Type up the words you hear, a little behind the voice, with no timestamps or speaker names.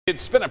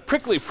It's been a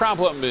prickly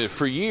problem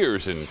for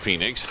years in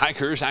Phoenix.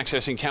 Hikers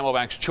accessing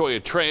Camelback's Cholla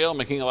Trail,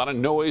 making a lot of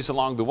noise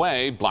along the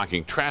way,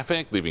 blocking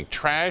traffic, leaving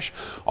trash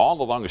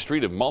all along a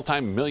street of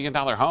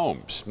multi-million-dollar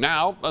homes.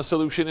 Now, a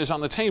solution is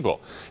on the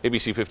table.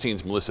 ABC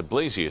 15's Melissa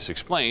Blasius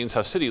explains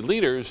how city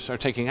leaders are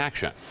taking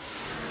action.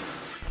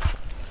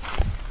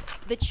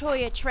 The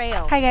Cholla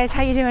Trail. Hi guys,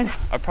 how you doing?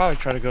 I probably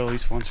try to go at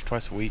least once or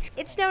twice a week.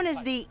 It's known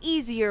as the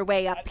easier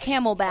way up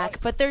Camelback,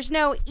 but there's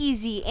no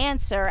easy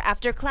answer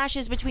after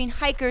clashes between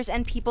hikers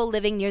and people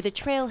living near the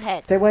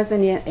trailhead. There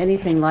wasn't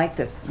anything like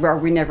this where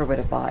we never would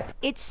have bought.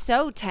 It's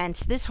so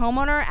tense, this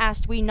homeowner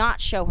asked we not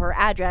show her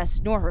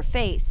address nor her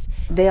face.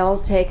 They all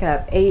take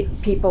up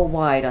 8 people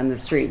wide on the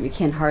street. You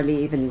can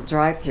hardly even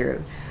drive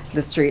through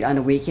the street on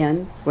a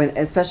weekend,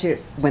 especially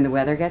when the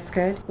weather gets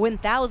good. When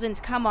thousands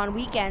come on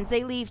weekends,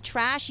 they leave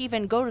trash,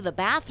 even go to the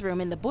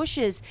bathroom in the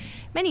bushes.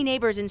 Many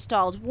neighbors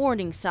installed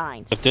warning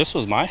signs. If this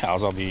was my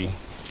house, I'll be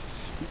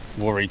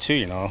worried too,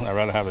 you know. I'd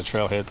rather have a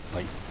trailhead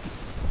like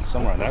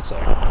somewhere on that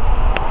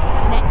side.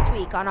 Next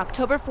week, on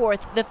October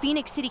 4th, the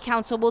Phoenix City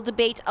Council will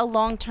debate a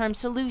long-term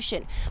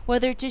solution,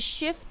 whether to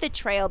shift the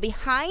trail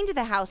behind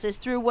the houses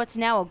through what's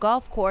now a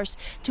golf course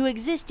to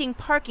existing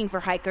parking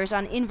for hikers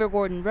on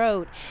Invergordon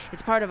Road.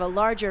 It's part of a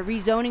larger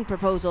rezoning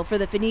proposal for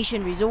the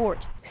Phoenician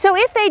Resort. So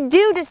if they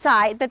do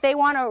decide that they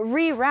want to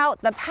reroute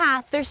the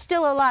path, there's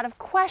still a lot of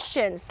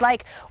questions,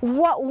 like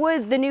what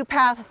would the new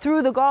path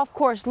through the golf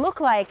course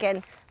look like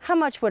and how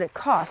much would it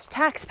cost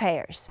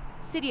taxpayers?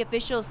 City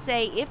officials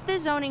say if the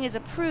zoning is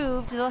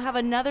approved, they'll have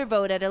another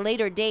vote at a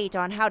later date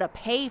on how to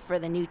pay for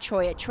the new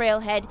Cholla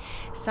trailhead.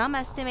 Some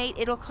estimate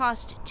it'll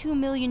cost $2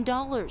 million.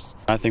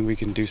 I think we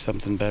can do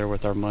something better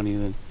with our money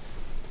than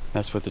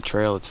that's with the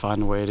trail. It's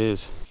fine the way it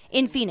is.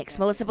 In Phoenix,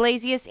 Melissa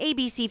Blasius,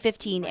 ABC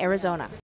 15, Arizona.